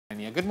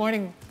Swietenia. Good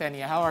morning,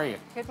 Tenia. How are you?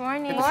 Good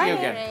morning. Good to see you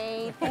again.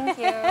 Ray. Thank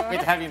you. Great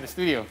to have you in the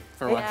studio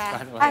for once,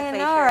 by the way. I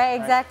know, right?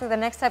 Exactly. The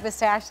next step is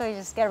to actually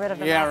just get rid of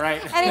the mask.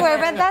 right. Anyway,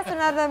 but that's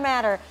another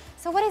matter.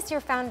 So what is your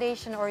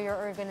foundation or your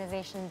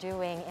organization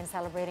doing in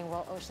celebrating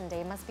World Ocean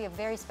Day? It must be a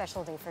very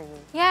special day for you.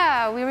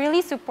 Yeah, we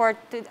really support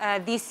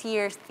this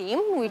year's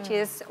theme, which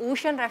is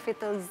ocean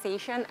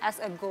revitalization as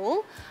a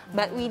goal,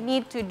 but we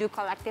need to do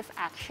collective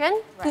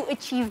action to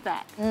achieve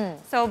that.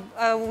 So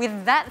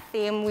with that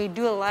theme, we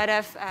do a lot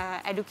of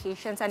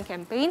educations and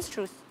campaigns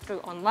through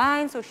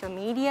online, social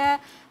media,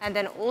 and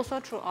then also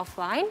through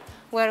offline,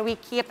 where we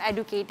keep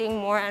educating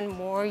more and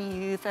more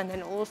youth and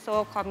then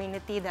also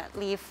community that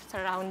live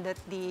surrounded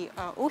the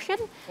ocean,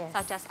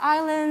 such as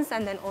islands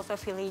and then also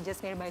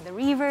villages nearby the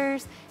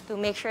rivers, to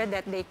make sure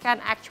that they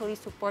can actually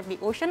support the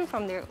ocean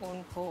from their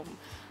own home.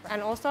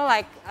 And also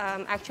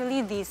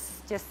actually this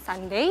just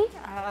Sunday,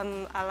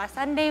 last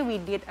Sunday we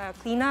did a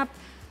cleanup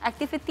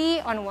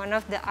activity on one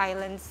of the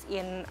islands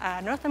in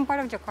northern part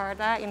of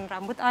Jakarta, in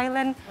Rambut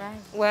Island,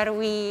 where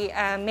we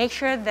make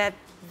sure that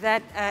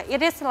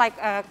it is like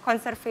a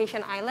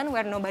conservation island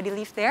where nobody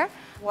lives there,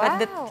 but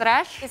the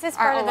trash This is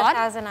part of the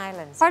Thousand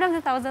Islands. Part of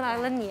the Thousand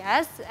Island,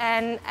 yes.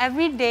 And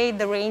every day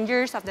the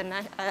rangers of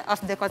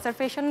the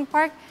conservation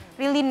park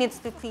really needs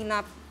to clean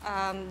up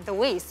the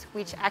waste,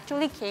 which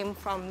actually came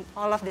from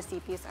all of the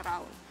cities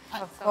around.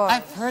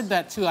 I've heard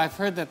that too. I've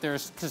heard that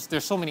because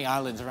there's so many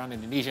islands around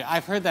Indonesia.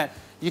 I've heard that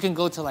you can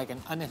go to like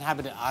an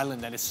uninhabited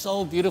island that is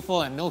so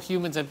beautiful and no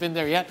humans have been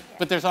there yet,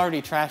 but there's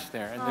already trash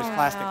there and there's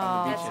plastic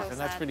on the beaches, and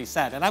that's pretty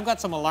sad. And I've got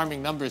some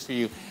alarming numbers for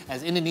you,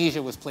 as Indonesia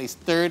was placed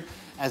third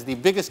as the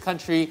biggest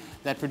country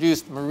that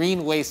produced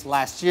marine waste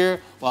last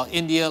year, while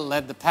India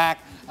led the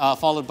pack,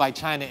 followed by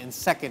China in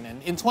second.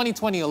 And in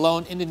 2020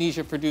 alone,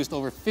 Indonesia produced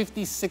over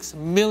 56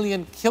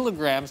 million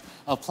kilograms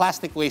of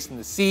plastic waste in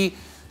the sea.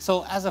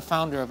 So as a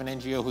founder of an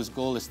NGO whose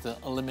goal is to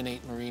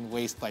eliminate marine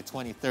waste by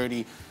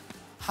 2030,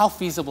 how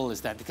feasible is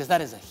that? Because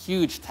that is a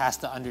huge task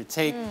to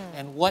undertake.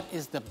 And what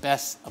is the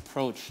best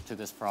approach to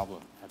this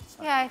problem?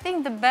 Yeah, I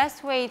think the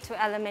best way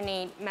to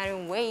eliminate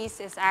marine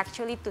waste is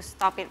actually to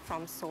stop it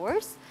from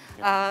source.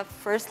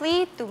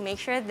 Firstly, to make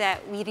sure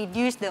that we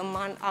reduce the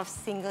amount of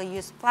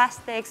single-use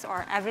plastics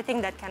or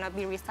everything that cannot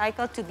be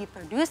recycled to be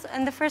produced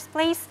in the first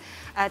place,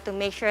 to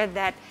make sure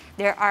that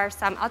there are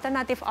some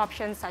alternative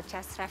options such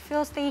as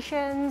refill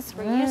stations,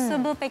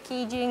 reusable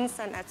packagings,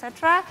 and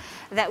etc.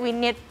 That we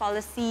need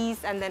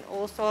policies and then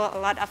also a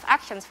lot of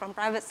actions from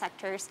private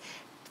sectors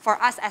for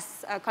us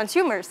as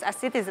consumers, as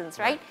citizens,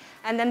 right?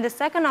 And then the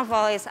second of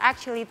all is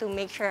actually to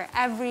make sure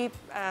every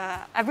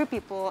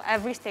people,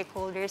 every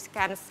stakeholders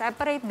can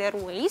separate their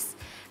waste,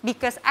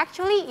 because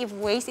actually if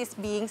waste is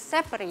being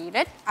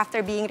separated,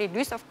 after being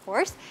reduced of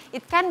course,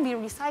 it can be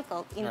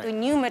recycled into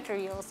new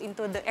materials,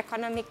 into the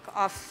economic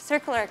of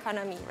circular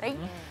economy, right?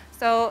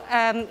 So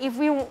if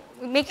we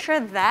make sure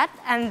that,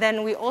 and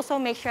then we also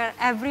make sure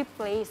every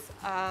place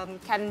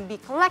can be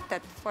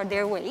collected for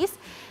their waste,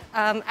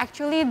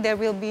 actually there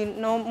will be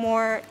no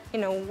more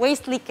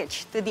waste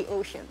leakage to the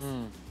oceans.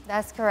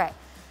 That's correct.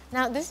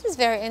 Now this is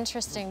very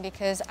interesting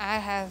because I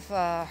have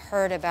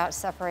heard about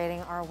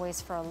separating our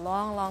waste for a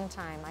long, long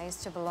time. I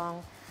used to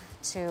belong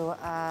to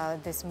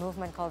this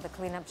movement called the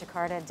Clean Up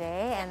Jakarta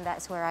Day, and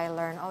that's where I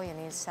learned, oh, you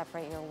need to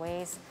separate your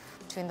waste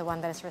between the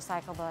one that is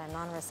recyclable and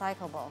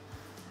non-recyclable.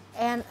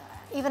 And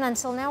even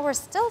until now, we're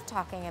still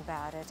talking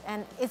about it.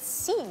 And it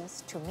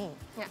seems to me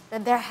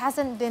that there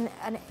hasn't been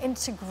an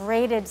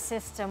integrated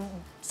system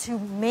to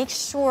make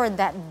sure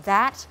that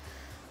that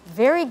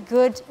very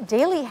good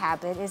daily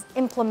habit is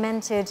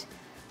implemented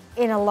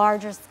in a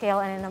larger scale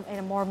and in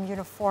a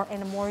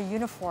more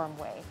uniform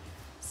way.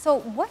 So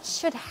what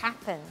should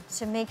happen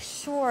to make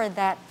sure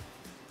that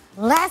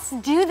let's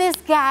do this,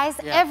 guys,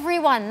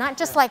 everyone, not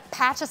just like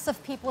patches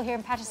of people here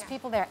and patches of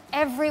people there.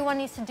 Everyone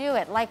needs to do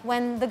it. Like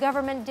when the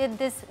government did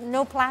this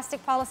no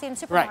plastic policy in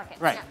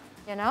supermarkets.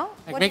 You know?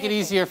 Like make it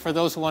easier for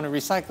those who want to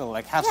recycle,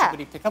 like have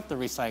somebody pick up the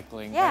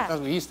recycling. Like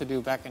we used to do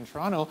back in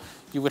Toronto,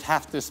 you would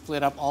have to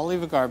split up all of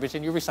your garbage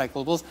and your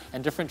recyclables,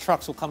 and different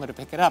trucks will come in to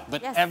pick it up.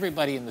 But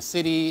everybody in the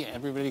city,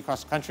 everybody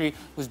across the country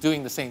was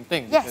doing the same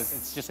thing, because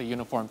it's just a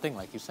uniform thing,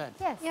 like you said.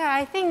 Yeah,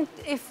 I think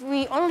if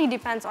we only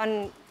depends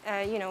on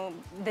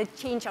the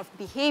change of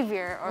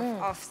behavior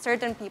of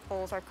certain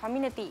peoples or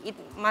community, it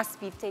must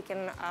be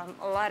taken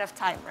a lot of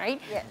time,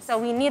 right? So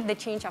we need the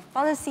change of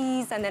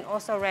policies and then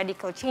also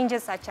radical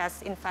changes such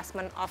as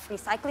investment of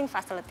recycling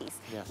facilities.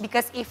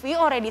 Because if we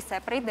already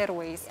separate their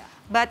waste,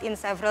 but in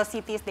several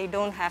cities they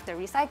don't have the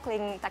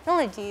recycling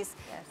technologies,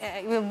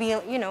 it will be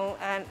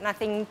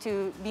nothing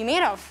to be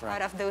made of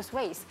out of those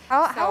waste.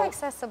 How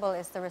accessible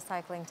is the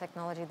recycling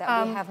technology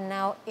that we have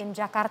now in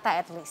Jakarta,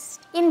 at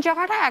least? In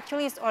Jakarta,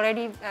 actually, it's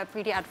already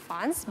pretty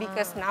advanced,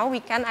 because now we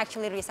can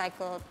actually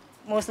recycle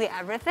mostly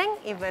everything,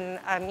 even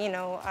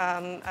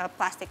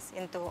plastics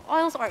into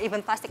oils or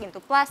even plastic into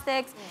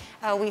plastics.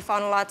 We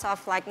found lots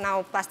of like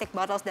now plastic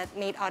bottles that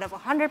made out of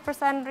 100%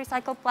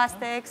 recycled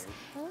plastics.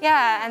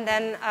 Yeah, and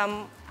then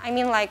I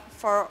mean, like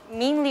for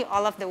mainly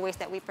all of the waste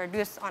that we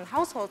produce on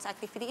households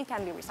activity, it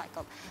can be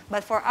recycled.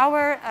 But for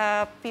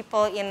our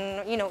people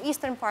in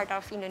eastern part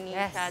of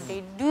Indonesia,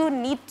 they do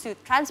need to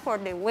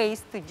transport the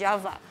waste to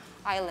Java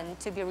Island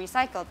to be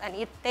recycled, and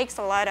it takes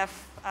a lot of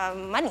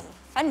money,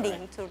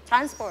 funding to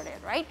transport it,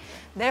 right?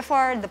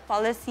 Therefore, the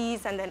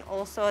policies and then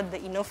also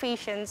the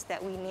innovations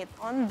that we need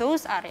on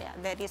those areas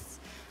that is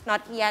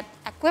not yet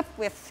equipped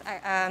with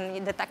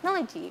the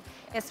technology,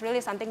 it's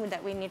really something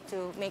that we need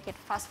to make it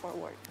fast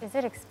forward. Is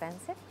it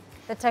expensive?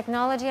 The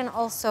technology, and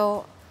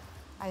also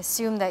I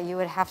assume that you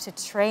would have to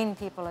train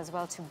people as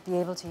well to be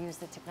able to use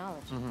the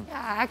technology. Yeah,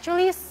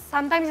 actually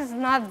sometimes it's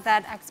not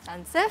that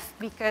expensive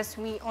because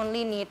we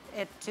only need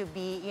it to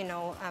be,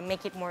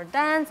 make it more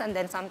dense, and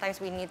then sometimes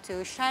we need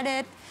to shed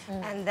it.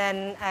 And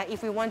then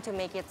if we want to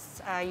make it,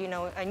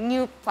 a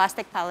new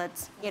plastic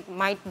pellets, it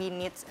might be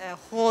needs a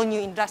whole new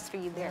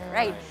industry there,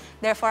 right?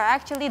 Therefore,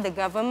 actually the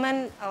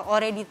government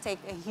already take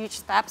a huge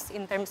steps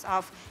in terms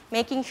of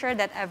making sure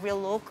that every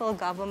local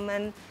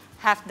government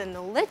have the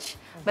knowledge,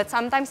 but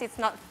sometimes it's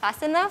not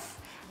fast enough.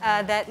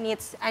 That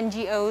needs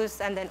NGOs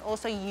and then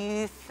also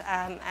youth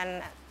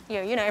and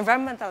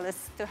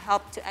environmentalists to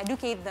help to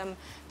educate them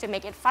to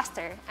make it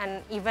faster.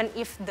 And even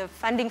if the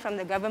funding from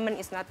the government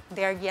is not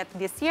there yet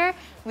this year,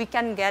 we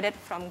can get it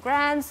from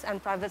grants and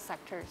private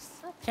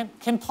sectors.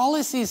 Can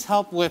policies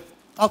help with?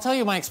 I'll tell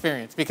you my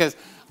experience because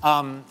a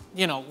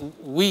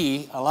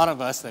lot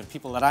of us, the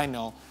people that I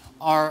know,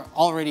 are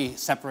already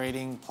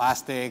separating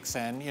plastics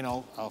and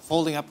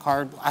folding up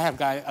card. I have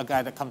a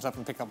guy that comes up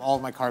and picks up all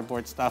my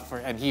cardboard stuff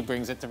and he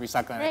brings it to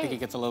recycle, and I think he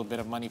gets a little bit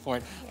of money for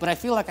it. But I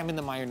feel like I'm in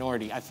the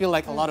minority. I feel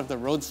like a lot of the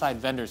roadside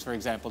vendors, for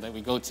example, that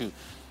we go to,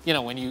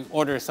 when you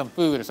order some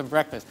food or some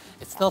breakfast,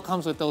 it still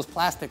comes with those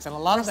plastics, and a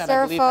lot of that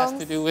I believe has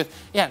to do with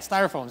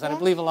styrofoams, and I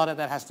believe a lot of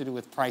that has to do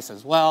with price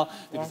as well,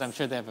 because I'm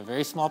sure they have a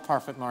very small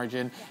profit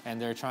margin and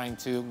they're trying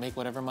to make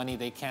whatever money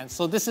they can.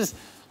 So this is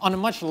on a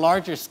much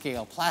larger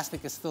scale.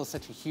 Plastic is still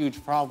such a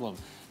huge problem,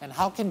 and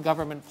how can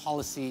government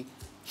policy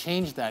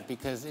change that?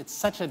 Because it's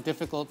such a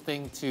difficult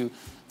thing to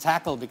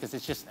tackle because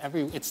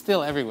it's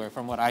still everywhere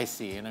from what I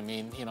see. And I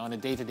mean, on a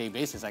day-to-day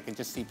basis, I can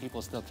just see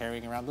people still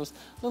carrying around those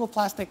little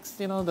plastics,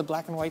 the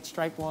black and white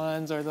striped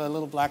ones or the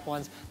little black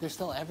ones. They're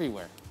still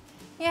everywhere.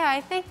 Yeah, I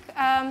think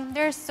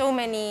there's so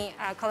many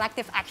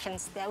collective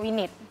actions that we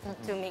need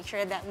to make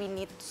sure that we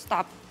need to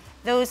stop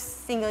those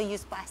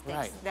single-use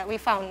plastics that we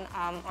found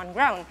on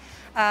ground.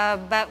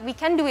 But we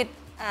can do it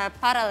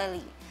parallelly.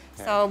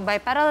 Okay. So by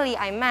parallelly,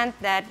 I meant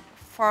that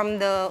from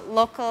the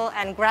local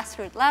and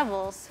grassroots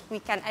levels, we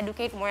can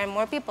educate more and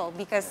more people,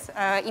 because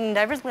in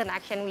Diverse Blend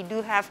Action, we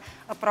do have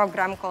a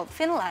program called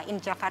Finla in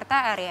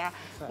Jakarta area,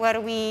 where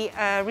we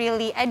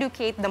really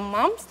educate the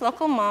moms,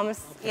 local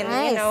moms in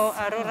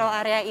a rural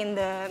area in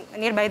the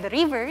nearby the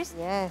rivers,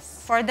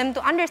 for them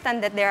to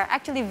understand that there are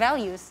actually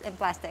values in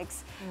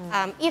plastics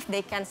if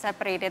they can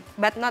separate it.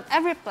 But not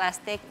every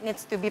plastic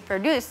needs to be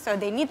produced, so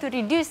they need to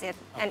reduce it.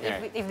 And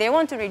if they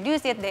want to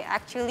reduce it, they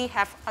actually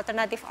have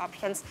alternative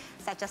options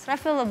such as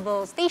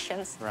refillable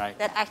stations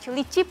that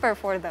actually cheaper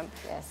for them.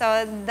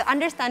 So the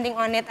understanding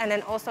on it, and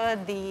then also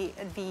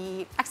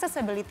the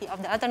accessibility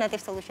of the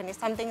alternative solution is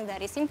something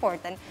that is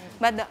important.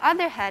 But the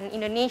other hand,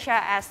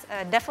 Indonesia as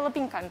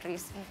developing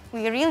countries,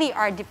 we really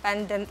are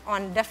dependent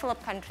on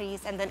developed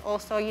countries, and then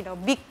also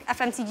big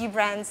FMCG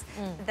brands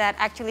that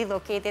actually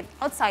located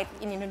outside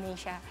in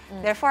Indonesia.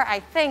 Therefore, I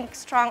think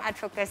strong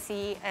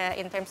advocacy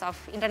in terms of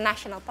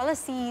international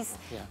policies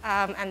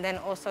and then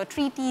also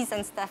treaties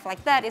and stuff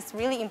like that is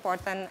really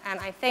important. And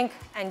I think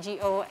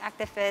NGO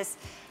activists,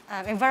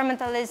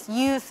 environmentalists,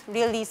 youth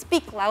really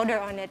speak louder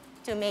on it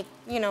to make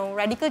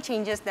radical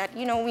changes that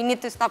we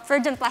need to stop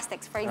virgin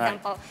plastics, for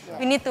example.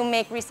 We need to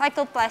make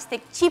recycled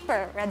plastic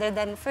cheaper rather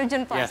than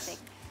virgin plastic.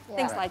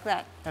 Things like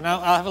that. And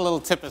I'll have a little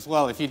tip as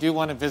well. If you do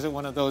want to visit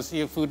one of those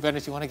food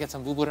vendors, you want to get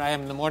some bubur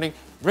ayam in the morning,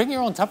 bring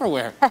your own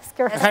Tupperware. That's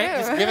correct. Right?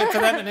 Just give it to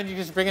them, and then you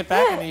just bring it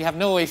back, and you have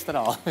no waste at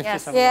all.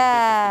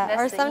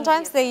 Or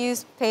sometimes they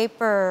use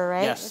paper,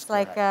 right? It's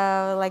like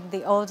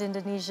the old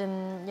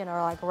Indonesian,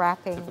 like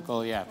wrapping.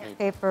 Typical,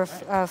 paper,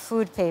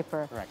 food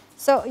paper. Correct.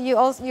 So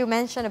you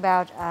mentioned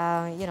about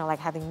like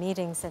having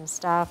meetings and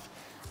stuff.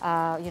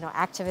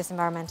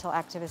 Environmental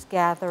activists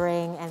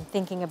gathering and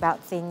thinking about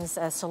things,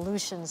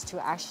 solutions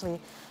to actually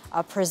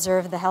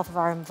preserve the health of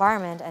our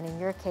environment, and in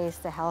your case,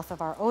 the health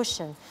of our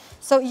ocean.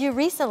 So you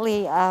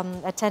recently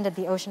attended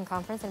the Ocean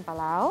Conference in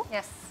Palau.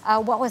 Yes.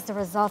 What was the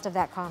result of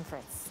that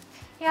conference?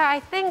 Yeah,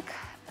 I think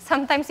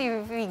sometimes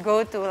if we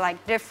go to like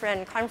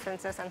different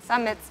conferences and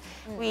summits,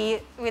 we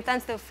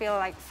tend to feel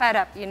like fed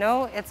up,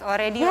 It's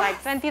already like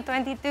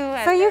 2022.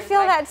 And so you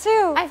feel that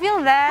too? I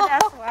feel that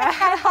as well.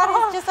 I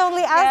thought it's just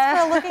only us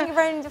for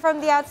looking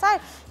from the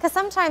outside. Because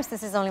sometimes,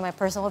 this is only my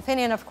personal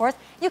opinion, of course,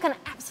 you can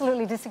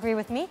absolutely disagree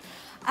with me.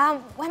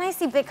 When I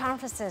see big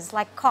conferences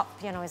like COP,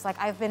 it's like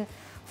I've been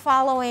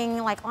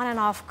following like on and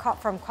off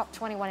from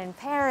COP21 in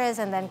Paris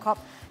and then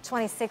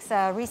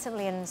COP26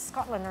 recently in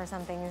Scotland or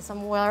something,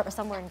 somewhere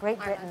in Great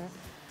Britain.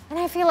 And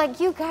I feel like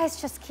you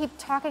guys just keep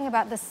talking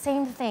about the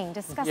same thing,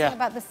 discussing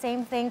about the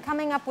same thing,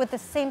 coming up with the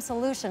same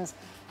solutions.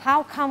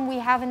 How come we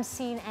haven't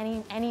seen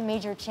any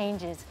major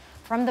changes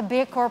from the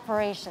big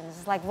corporations?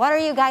 It's like, what are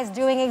you guys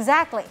doing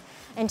exactly?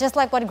 And just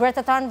like what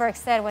Greta Thunberg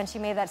said when she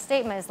made that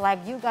statement, it's like,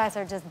 you guys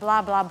are just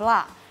blah, blah,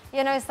 blah.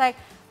 You know, it's like,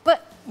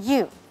 but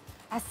you,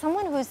 as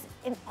someone who's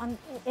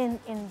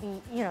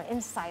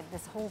inside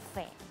this whole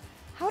thing,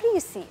 how do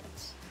you see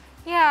it?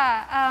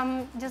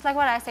 Yeah, just like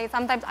what I say,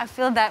 sometimes I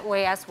feel that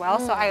way as well,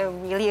 so I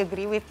really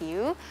agree with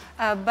you.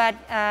 But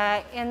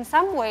in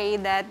some way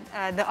that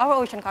the Our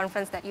Ocean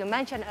Conference that you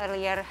mentioned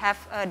earlier have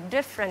a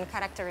different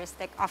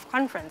characteristic of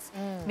conference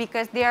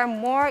because they are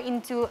more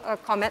into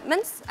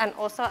commitments and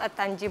also a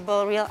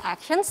tangible real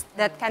actions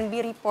that can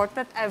be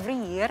reported every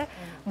year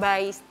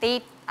by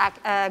state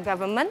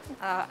government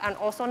and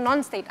also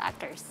non-state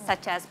actors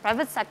such as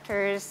private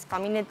sectors,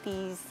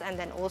 communities, and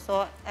then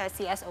also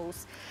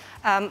CSOs.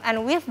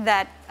 And with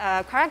that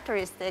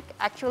characteristic,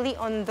 actually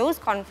on those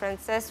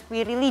conferences,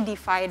 we really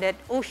divided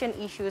ocean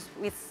issues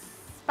with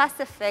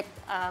specific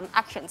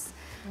actions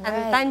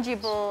and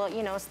tangible,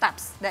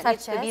 steps that need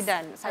to be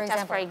done. Such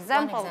as, for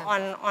example,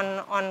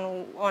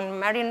 on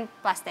marine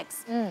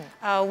plastics,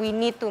 we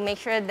need to make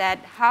sure that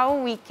how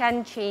we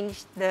can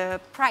change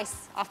the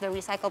price of the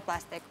recycled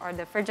plastic or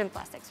the virgin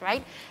plastics,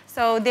 right?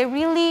 So they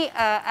really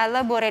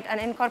elaborate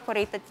and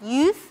incorporated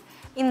youth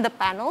in the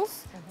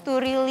panels to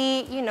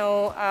really,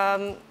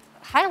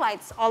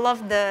 highlights all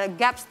of the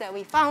gaps that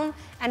we found,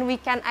 and we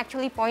can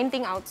actually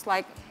pointing out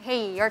like,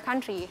 hey, your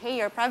country, hey,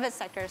 your private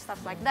sector,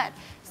 stuff like that.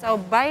 So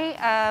by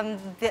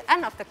the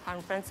end of the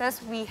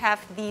conferences, we have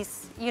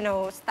these,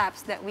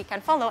 steps that we can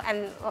follow,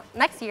 and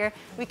next year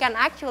we can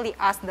actually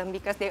ask them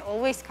because they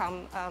always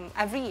come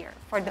every year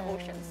for the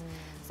oceans.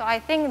 So I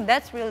think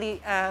that's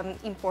really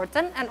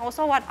important. And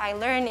also what I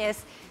learned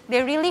is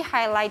they really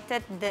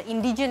highlighted the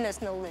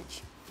indigenous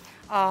knowledge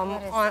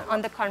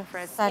on the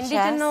conference.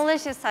 Indigenous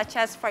knowledge is such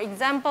as, for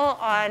example,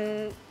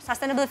 on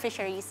sustainable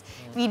fisheries,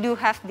 we do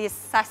have this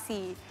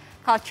sasi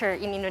culture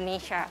in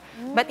Indonesia.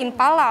 But in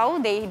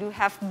Palau, they do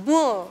have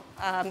bull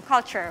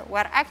culture,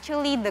 where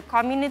actually the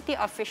community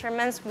of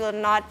fishermen will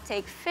not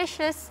take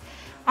fishes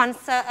on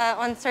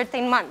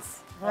certain months.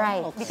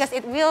 Right. Because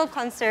it will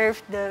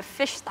conserve the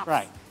fish stocks.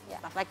 Right.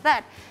 Stuff like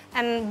that.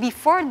 And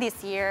before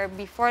this year,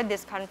 before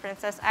these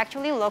conferences,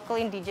 actually local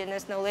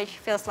indigenous knowledge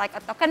feels like a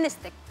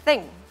tokenistic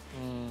thing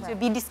to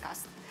be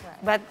discussed.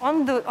 But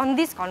on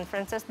these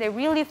conferences, they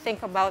really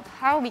think about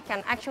how we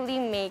can actually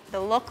make the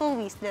local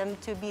wisdom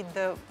to be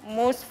the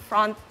most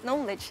front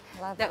knowledge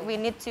that we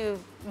need to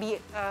be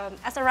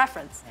as a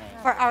reference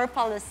for our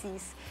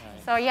policies.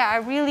 So yeah,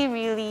 I'm really,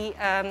 really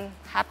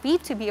happy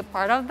to be a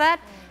part of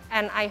that.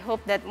 And I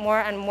hope that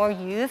more and more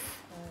youth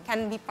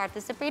can be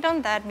participate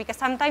on that, because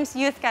sometimes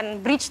youth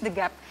can bridge the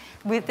gap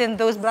within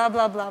those blah,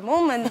 blah, blah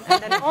moments.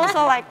 And then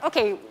also like,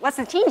 okay, what's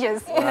the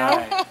changes,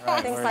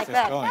 things like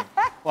that. Going?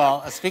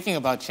 Well, speaking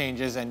about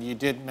changes, and you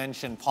did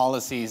mention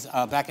policies,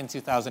 back in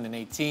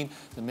 2018,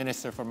 the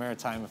Minister for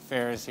Maritime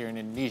Affairs here in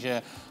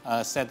Indonesia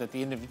said that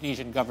the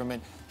Indonesian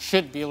government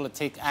should be able to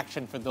take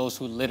action for those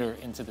who litter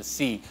into the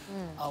sea.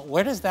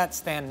 Where does that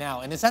stand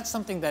now? And is that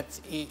something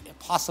that's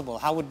possible?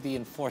 How would the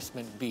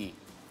enforcement be?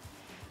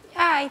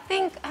 Yeah, I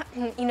think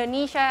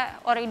Indonesia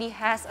already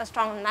has a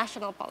strong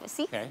national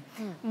policy,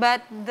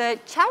 but the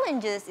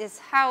challenges is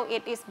how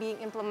it is being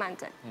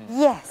implemented.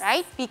 Yes.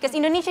 Right? Because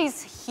Indonesia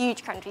is a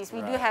huge country.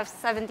 We do have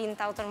 17,000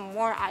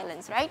 more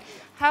islands, right?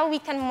 How we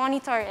can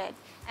monitor it.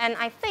 And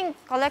I think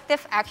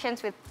collective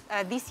actions with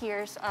this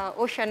year's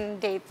Ocean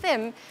Day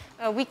theme,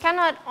 we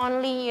cannot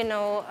only,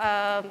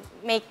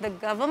 make the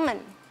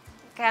government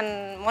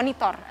can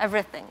monitor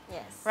everything,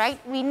 right?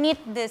 We need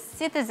the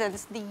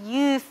citizens, the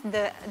youth,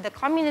 the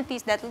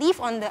communities that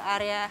live on the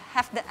area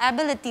have the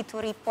ability to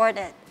report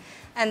it,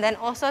 and then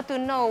also to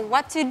know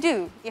what to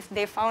do if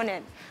they found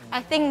it.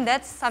 I think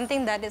that's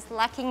something that is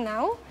lacking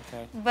now,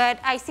 but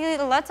I see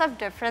lots of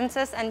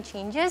differences and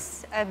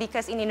changes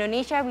because in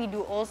Indonesia we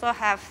do also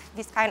have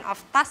this kind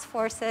of task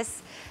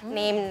forces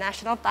named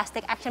National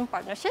Plastic Action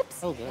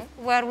Partnerships,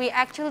 where we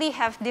actually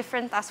have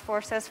different task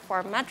forces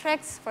for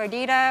metrics, for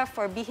data,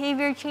 for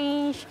behavior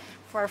change,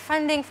 for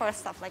funding, for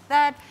stuff like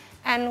that.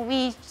 And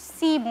we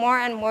see more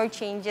and more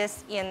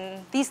changes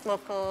in these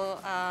local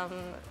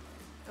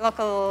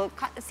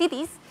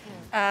cities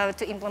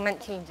to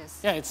implement changes.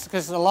 Yeah, it's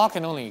because the law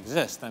can only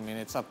exist. I mean,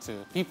 it's up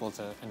to people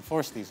to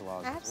enforce these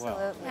laws as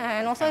well. Yeah,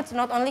 and also it's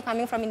not only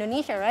coming from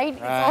Indonesia, right?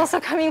 It's also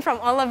coming from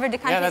all over the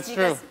countries. Yeah, that's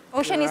because true.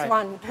 Ocean is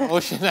one.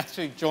 Ocean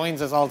actually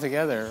joins us all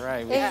together,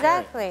 right?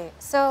 Exactly.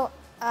 So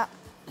I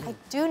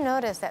do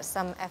notice that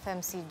some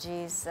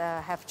FMCGs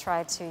have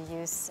tried to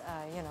use,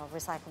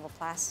 recyclable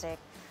plastic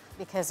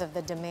because of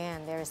the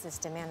demand. There is this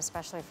demand,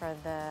 especially from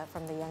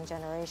the young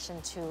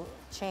generation, to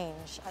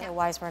change.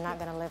 Otherwise, we're not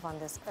going to live on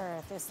this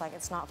earth. It's like,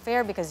 it's not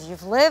fair because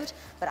you've lived,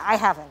 but I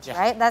haven't,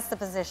 right? That's the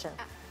position.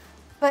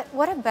 But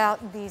what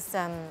about these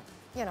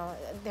you know,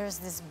 there's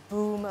this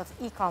boom of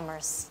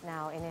e-commerce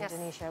now in Yes.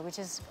 Indonesia, which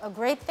is a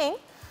great thing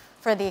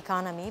for the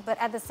economy, but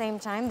at the same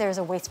time, there's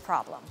a waste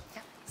problem.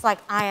 Yeah. It's like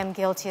I am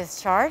guilty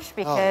as charged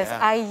because yeah.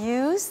 I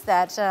use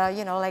that,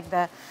 you know, like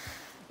the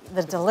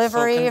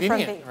delivery from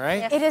the, convenient,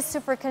 right? It is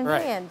super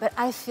convenient, but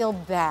I feel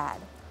bad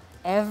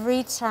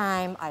every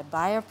time I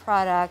buy a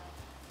product.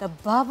 The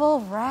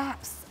bubble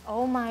wraps,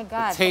 oh my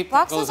God! The tape the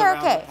boxes goes are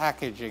around okay, the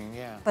packaging,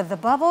 yeah. but the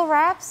bubble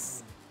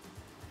wraps,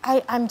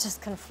 I'm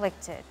just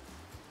conflicted.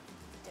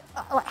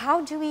 How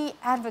do we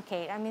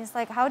advocate? I mean, it's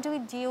like, how do we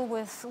deal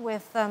with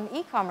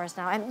e-commerce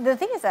now? And the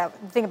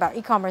thing about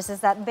e-commerce is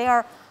that they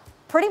are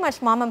pretty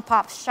much mom and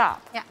pop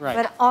shop, Yeah. Right.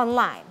 but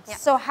online. Yeah.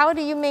 So how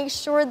do you make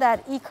sure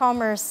that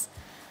e-commerce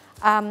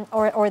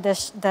or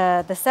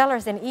the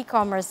sellers in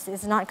e-commerce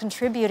is not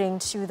contributing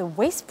to the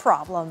waste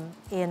problem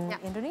in Yeah.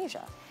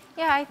 Indonesia?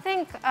 Yeah, I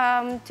think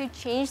to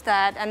change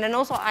that, and then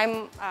also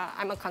I'm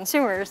a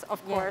consumer, of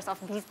course, of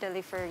these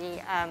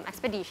delivery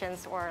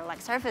expeditions or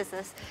like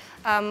services.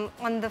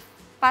 On the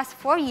past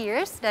 4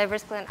 years,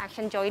 Diverse Clean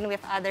Action joined with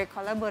other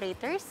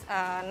collaborators.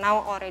 Now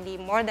already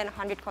more than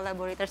 100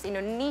 collaborators in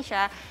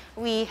Indonesia.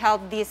 We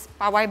held this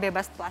Pawai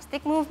Bebas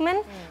Plastik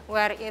movement,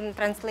 wherein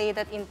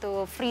translated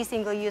into Free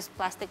Single-Use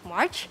Plastic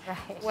March,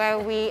 Right. where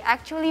we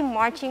actually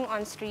marching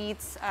on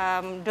streets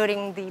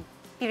during the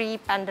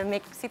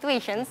pre-pandemic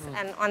situations,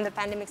 and on the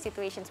pandemic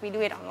situations, we do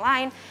it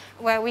online,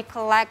 where we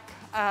collect,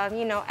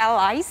 you know,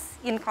 allies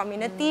in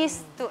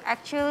communities to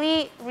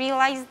actually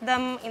realize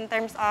them in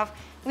terms of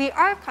we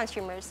are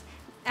consumers,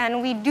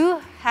 and we do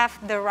have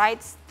the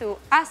rights to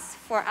ask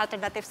for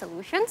alternative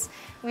solutions.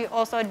 We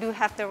also do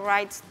have the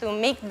rights to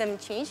make them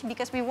change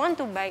because we want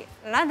to buy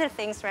other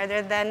things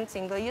rather than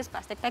single-use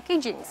plastic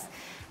packagings.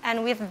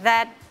 And with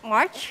that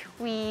march,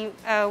 we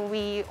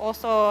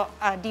also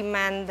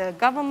demand the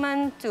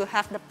government to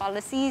have the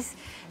policies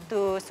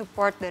to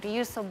support the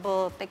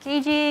reusable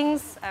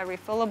packagings,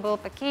 refillable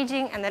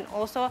packaging, and then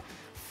also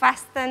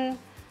fasten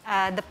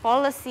the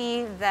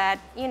policy that,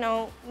 you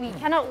know, we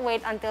cannot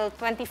wait until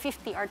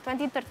 2050 or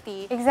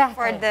 2030 Exactly.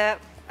 for the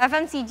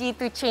FMCG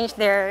to change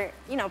their,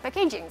 you know,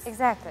 packagings.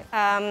 Exactly.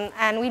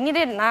 And we need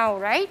it now,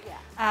 right?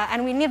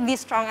 And we need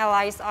these strong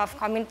allies of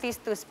communities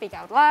to speak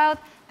out loud.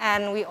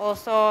 And we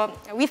also,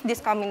 with this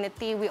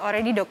community, we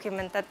already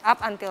documented up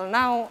until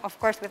now, of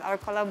course, with our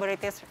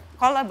collaborators,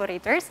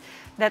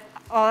 that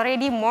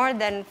already more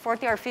than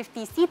 40 or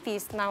 50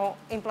 cities now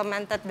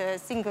implemented the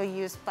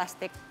single-use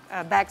plastic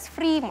bags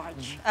free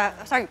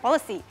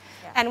policy.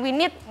 Yeah. And we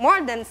need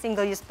more than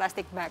single-use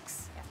plastic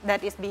bags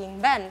that is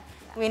being banned.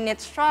 We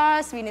need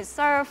straws, we need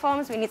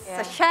styrofoams, we need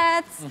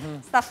sachets,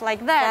 stuff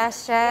like that.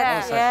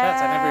 Sachets, Oh,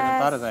 sachets, I never even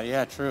thought of that.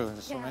 Yeah, true.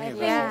 There's so Yeah, many I of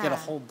those. think- You get a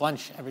whole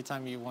bunch every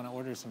time you want to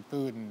order some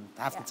food, and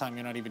half the time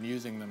you're not even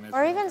using them.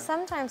 Or even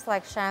sometimes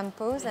like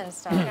shampoos and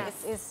stuff.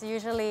 It's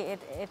usually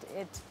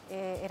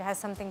it has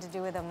something to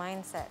do with the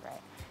mindset,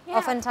 right? Yeah.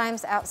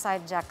 Oftentimes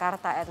outside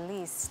Jakarta, at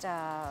least,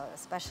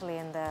 especially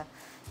in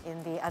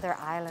the other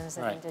islands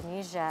of Right.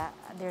 Indonesia,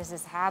 there's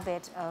this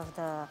habit of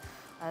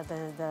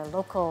the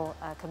local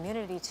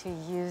community to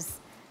use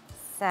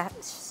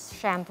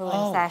shampoo Oh,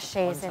 and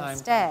sachets one-time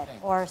instead, thing.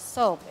 or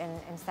soap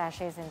and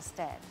sachets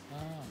instead.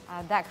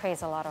 That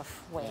creates a lot of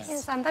waste. And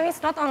sometimes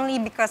it's not only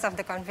because of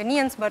the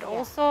convenience, but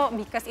also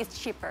because it's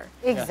cheaper.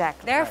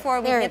 Exactly.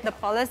 Therefore, we There you need the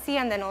policy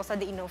and then also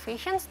the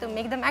innovations to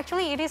make them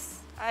actually. It is,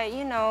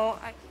 you know,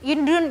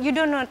 you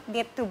do not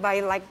need to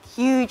buy like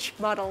huge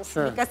bottles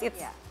Sure. because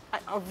it's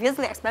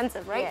obviously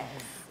expensive, right?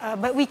 Yes.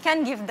 But we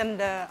can give them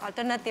the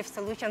alternative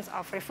solutions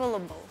of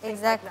refillable.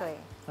 things like Exactly.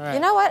 Right. You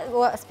know what?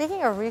 Well,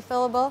 speaking of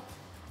refillable,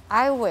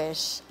 I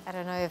wish, I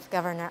don't know if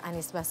Governor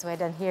Anies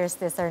Baswedan hears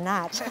this or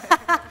not,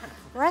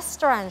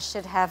 restaurants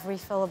should have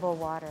refillable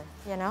water,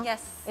 you know?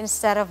 Yes.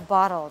 Instead of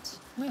bottled.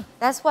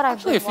 That's what I've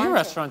Actually, a been few wanting.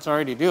 restaurants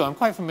already do. I'm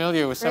quite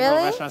familiar with several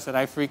Really? restaurants that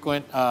I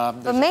frequent. But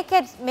There's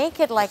make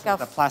it like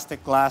the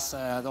plastic glass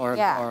or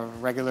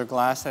regular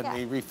glass, and Yeah.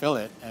 they refill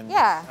it. And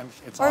yeah,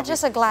 it's or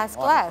just a obviously glass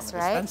water from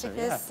a right? dispenser,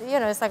 Because you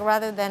know, it's like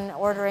rather than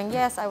ordering,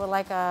 yes, I would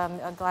like a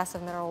glass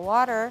of mineral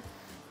water.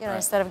 You know,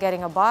 Right. instead of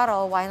getting a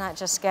bottle, why not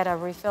just get a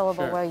refillable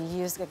Sure. where you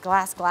use a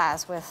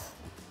glass with,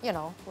 you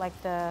know, like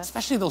the.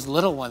 Especially those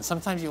little ones.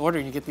 Sometimes you order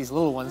and you get these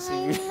little ones. So I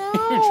you you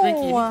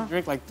know.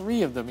 drink like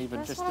 3 of them even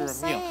That's just what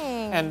through a I'm meal.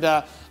 saying. And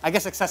I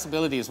guess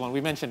accessibility is one.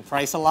 We mentioned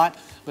price a lot,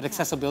 but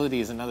accessibility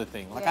is another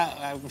thing. Like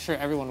Yeah. I'm sure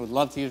everyone would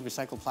love to use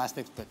recycled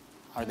plastics, but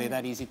are Mm. they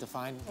that easy to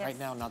find? Right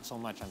now, not so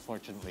much,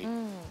 unfortunately.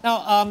 Mm.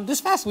 Now, this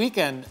past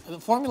weekend,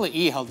 Formula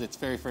E held its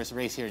very first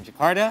race here in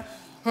Jakarta.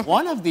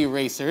 One of the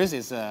racers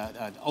is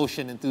an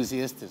ocean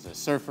enthusiast, is a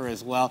surfer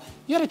as well.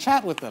 You had a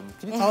chat with them.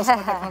 Can you tell us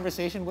about that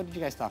conversation? What did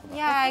you guys talk about?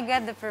 Yeah, I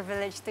got the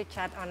privilege to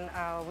chat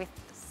with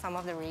some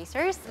of the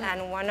racers,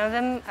 and one of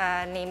them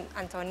named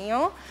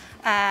Antonio,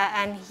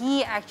 and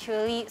he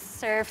actually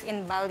surfed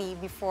in Bali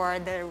before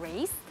the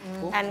race.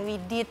 And we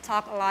did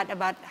talk a lot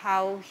about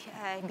how,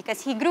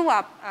 because he grew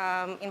up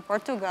in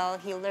Portugal,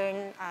 he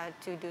learned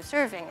to do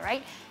surfing,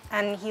 right?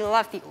 And he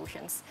loved the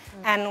oceans.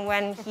 And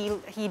when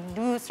he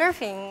do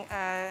surfing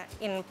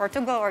in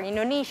Portugal or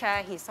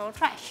Indonesia, he saw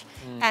trash.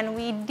 And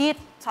we did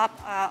talk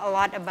a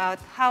lot about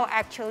how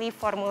actually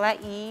Formula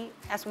E,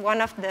 as one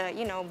of the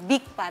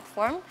big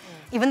platform,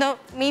 even though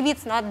maybe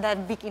it's not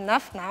that big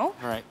enough now,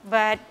 Right.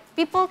 but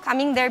people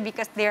coming there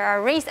because they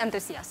are race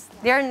enthusiasts.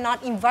 They're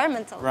not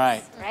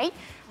environmentalists, right?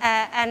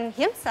 And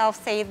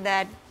himself said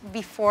that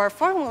before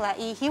Formula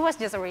E, he was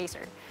just a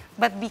racer.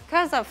 But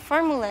because of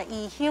Formula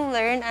E, he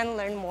learned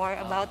more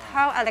about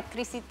how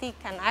electricity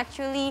can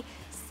actually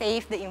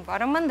save the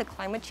environment, the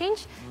climate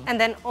change, and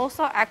then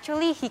also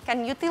actually he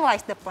can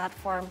utilize the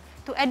platform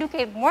to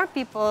educate more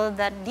people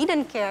that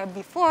didn't care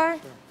before,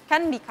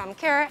 can become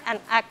care and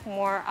act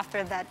more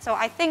after that. So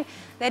I think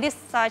that is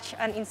such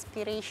an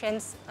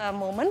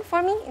moment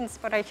for me,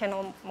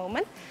 inspirational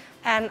moment.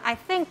 And I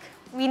think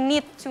we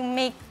need to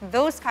make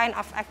those kind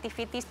of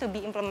activities to be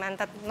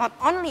implemented not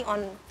only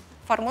on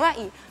Formula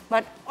E,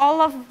 but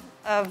all of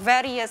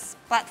various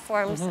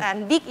platforms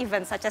and big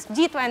events such as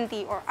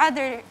G20 or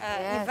other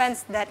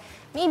events that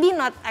maybe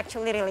not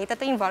actually related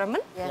to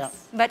environment,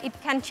 but it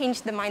can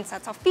change the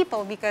mindsets of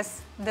people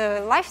because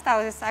the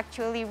lifestyle is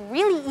actually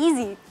really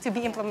easy to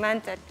be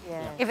implemented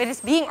if it is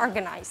being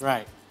organized.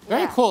 Right.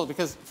 Very cool,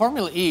 because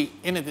Formula E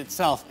in it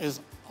itself is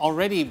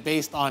already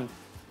based on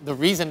the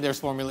reason there's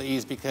Formula E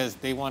is because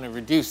they want to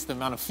reduce the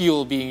amount of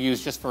fuel being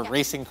used just for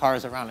racing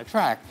cars around a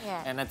track.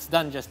 And it's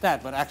done just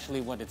that. But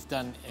actually what it's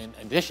done in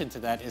addition to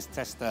that is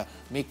just to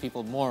make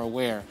people more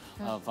aware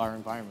of our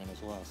environment as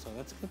well. So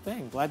that's a good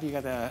thing. Glad you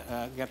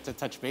got to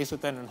touch base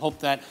with them and hope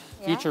that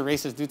future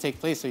races do take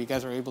place so you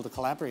guys are able to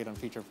collaborate on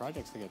future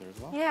projects together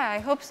as well. Yeah, I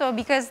hope so,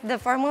 because the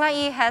Formula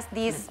E has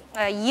these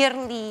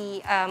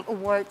yearly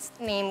awards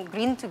named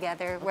Green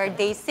Together, where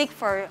they seek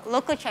for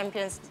local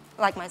champions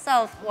like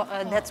myself.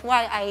 That's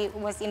why I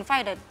was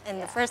invited in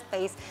the first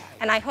place.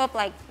 And I hope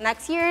like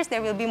next years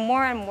there will be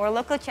more and more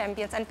local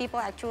champions and people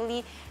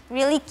actually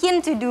really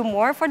keen to do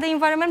more for the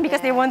environment because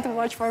they want to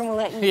watch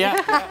Formula E.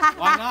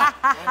 Why not?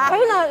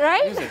 Why not,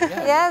 right?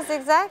 Yes,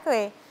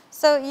 exactly.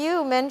 So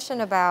you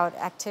mentioned about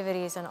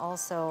activities and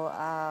also,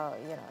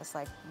 it's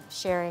like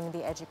sharing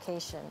the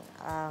education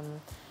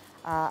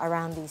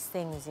around these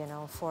things,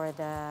 for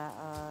the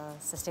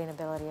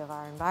sustainability of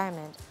our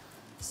environment.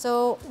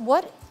 So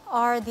what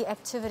are the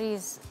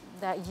activities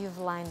that you've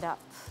lined up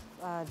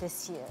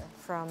this year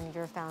from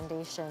your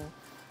foundation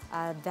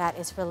that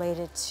is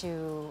related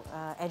to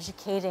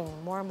educating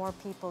more and more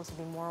people to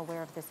be more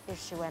aware of this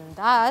issue, and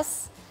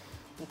thus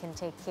we can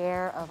take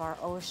care of our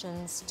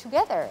oceans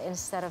together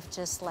instead of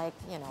just like,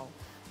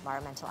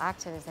 environmental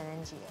activists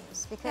and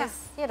NGOs? Because,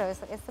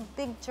 it's a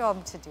big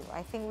job to do.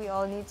 I think we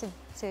all need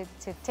to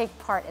take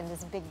part in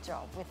this big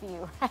job with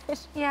you,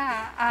 right?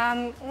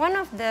 Yeah, one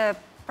of the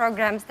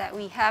programs that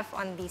we have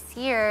on this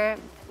year,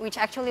 which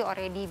actually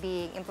already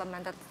being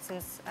implemented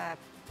since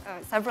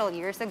several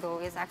years ago,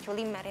 is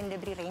actually Marine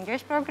Debris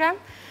Rangers program,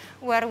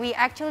 where we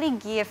actually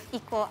give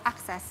equal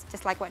access,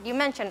 just like what you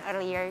mentioned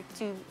earlier,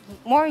 to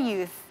more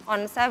youth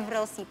on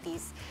several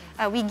cities.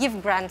 We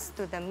give grants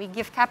to them, we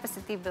give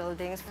capacity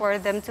buildings for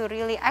them to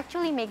really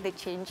actually make the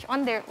change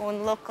on their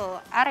own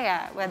local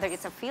area, whether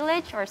it's a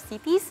village or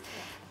cities,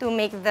 to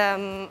make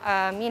them,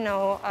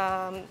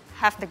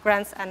 have the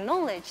grants and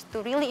knowledge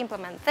to really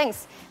implement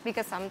things.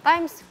 Because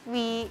sometimes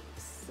we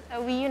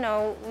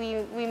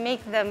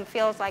make them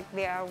feel like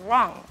they are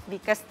wrong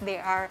because they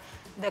are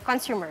the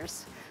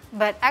consumers.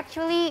 But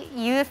actually,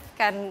 youth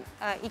can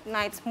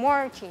ignite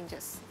more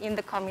changes in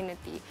the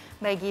community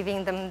by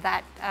giving them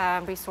that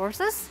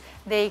resources.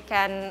 They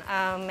can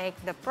make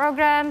the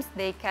programs,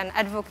 they can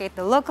advocate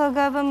the local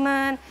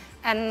government,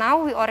 and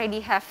now we already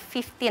have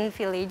 15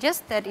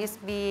 villages that is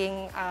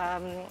being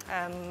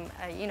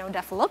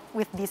developed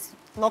with these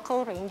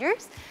local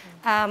rangers.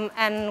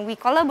 And we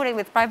collaborate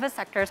with private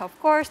sectors, of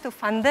course, to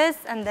fund this,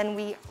 and then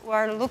we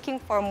are looking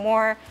for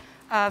more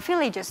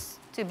villages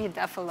to be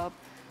developed.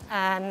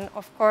 And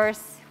of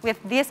course,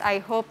 with this, I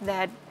hope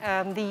that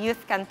the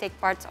youth can take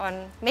part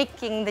on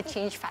making the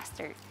change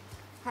faster.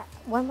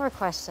 One more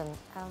question.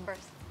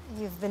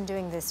 You've been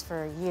doing this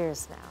for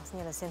years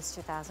now, since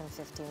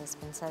 2015, it's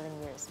been 7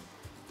 years.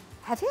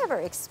 Have you ever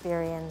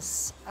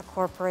experienced a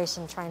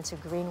corporation trying to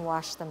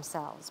greenwash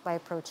themselves by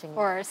approaching you? Of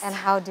course. And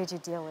how did you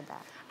deal with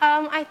that?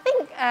 I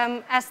think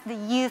as the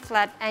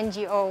youth-led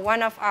NGO,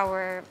 one of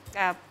our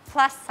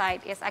plus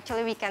side is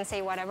actually we can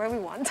say whatever we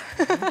want.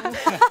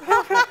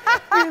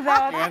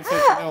 Without, The answer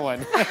to no one.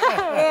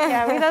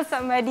 without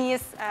somebody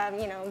is,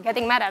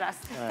 getting mad at us.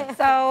 Right.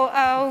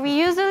 So we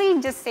usually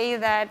just say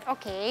that,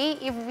 okay,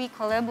 if we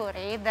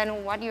collaborate,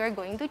 then what you are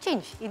going to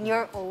change in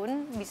your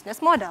own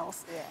business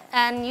models. Yeah.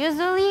 And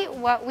usually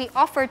what we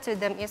offer to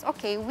them is,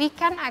 okay, we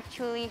can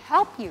actually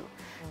help you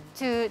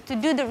to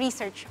do the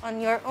research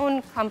on your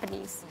own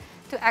companies,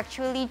 to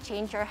actually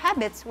change your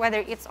habits, whether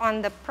it's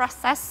on the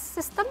process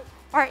system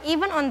or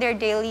even on their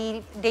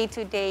daily,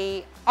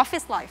 day-to-day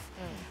office life.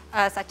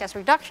 such as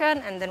reduction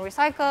and then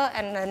recycle,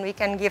 and then we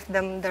can give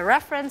them the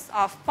reference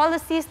of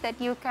policies that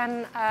you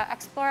can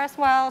explore as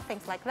well,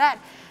 things like that.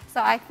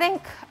 So I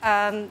think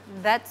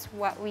that's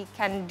what we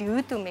can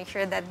do to make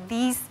sure that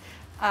these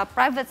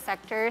private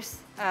sectors,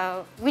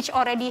 which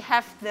already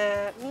have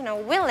the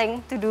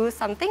willing to do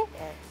something,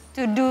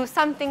 to do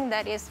something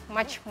that is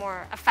much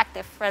more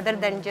effective rather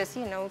than just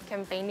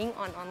campaigning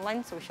on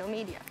online social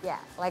media. Yeah,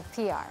 like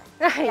PR.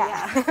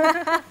 Yeah.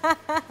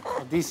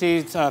 Well, DC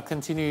is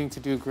continuing to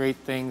do great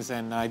things,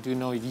 and I do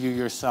know you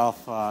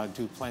yourself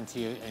do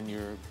plenty in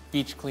your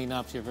beach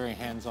cleanups. You're very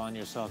hands-on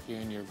yourself here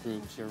in your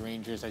groups, your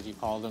rangers as you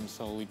call them,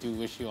 so we do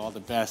wish you all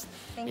the best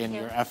in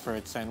your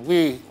efforts. And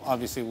we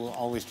obviously will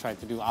always try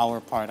to do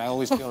our part. I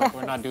always feel like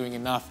we're not doing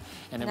enough,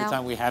 and every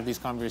time we have these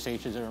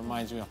conversations, it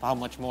reminds me of how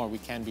much more we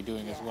can be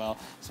doing as well.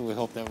 So we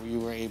hope that we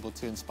were able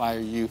to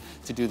inspire you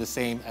to do the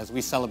same as we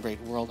celebrate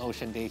World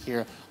Ocean Day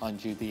here on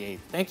June the 8th.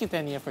 Thank you,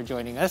 Tenia, for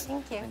joining us.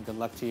 Thank you. And good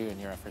luck to you in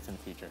your efforts in the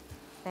future.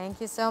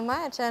 Thank you so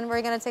much. And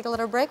we're going to take a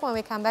little break. When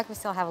we come back, we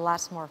still have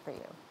lots more for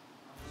you.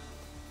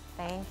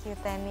 Thank you,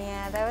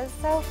 Tenia. That was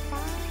so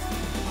fun.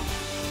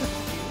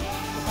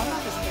 If I'm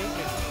not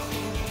mistaken,